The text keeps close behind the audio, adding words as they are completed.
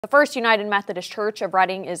The First United Methodist Church of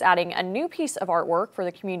Reading is adding a new piece of artwork for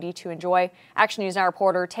the community to enjoy. Action News Now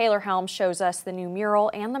reporter Taylor Helm shows us the new mural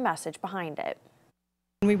and the message behind it.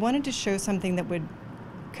 We wanted to show something that would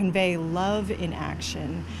convey love in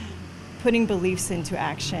action, putting beliefs into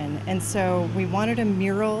action. And so we wanted a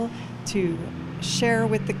mural to share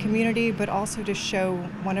with the community, but also to show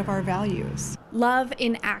one of our values. Love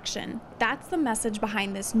in action. That's the message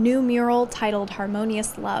behind this new mural titled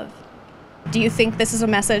Harmonious Love. Do you think this is a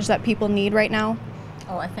message that people need right now?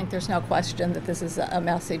 Oh, I think there's no question that this is a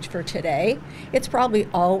message for today. It's probably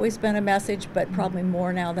always been a message, but probably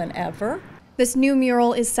more now than ever. This new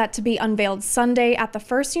mural is set to be unveiled Sunday at the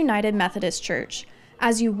First United Methodist Church.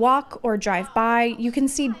 As you walk or drive by, you can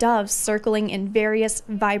see doves circling in various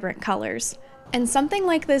vibrant colors. And something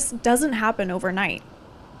like this doesn't happen overnight.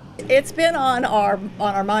 It's been on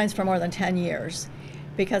our minds for more than 10 years.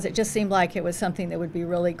 Because it just seemed like it was something that would be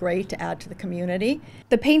really great to add to the community.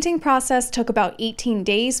 The painting process took about 18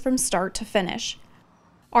 days from start to finish.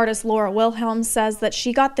 Artist Lura Wilhelm says that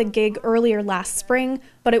she got the gig earlier last spring,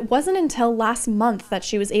 but it wasn't until last month that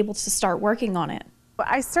she was able to start working on it.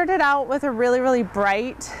 I started out with a really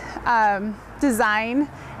bright design,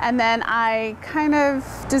 and then I kind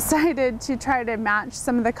of decided to try to match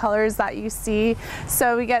some of the colors that you see.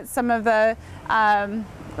 So we get some of the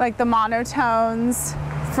like the monotones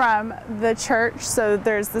from the church. So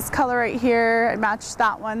there's this color right here, I matched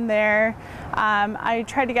that one there. I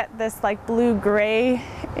try to get this like blue-gray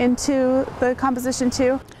into the composition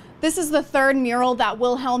too. This is the third mural that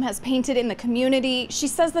Wilhelm has painted in the community. She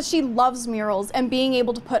says that she loves murals and being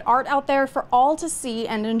able to put art out there for all to see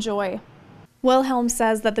and enjoy. Wilhelm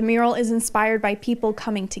says that the mural is inspired by people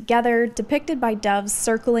coming together, depicted by doves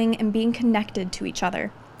circling and being connected to each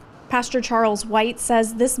other. Pastor Charles White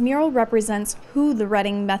says this mural represents who the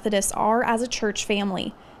Reading Methodists are as a church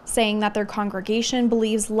family, saying that their congregation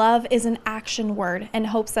believes love is an action word and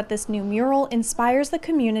hopes that this new mural inspires the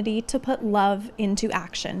community to put love into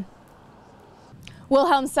action.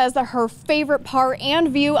 Wilhelm says that her favorite part and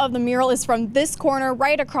view of the mural is from this corner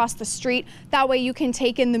right across the street. That way you can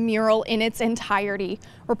take in the mural in its entirety.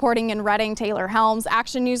 Reporting in Reading, Taylor Helms,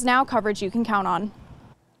 Action News Now, coverage you can count on.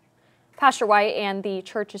 Pastor White and the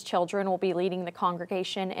church's children will be leading the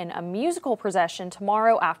congregation in a musical procession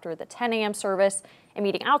tomorrow after the 10 a.m. service and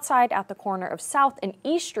meeting outside at the corner of South and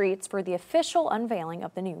East Streets for the official unveiling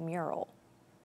of the new mural.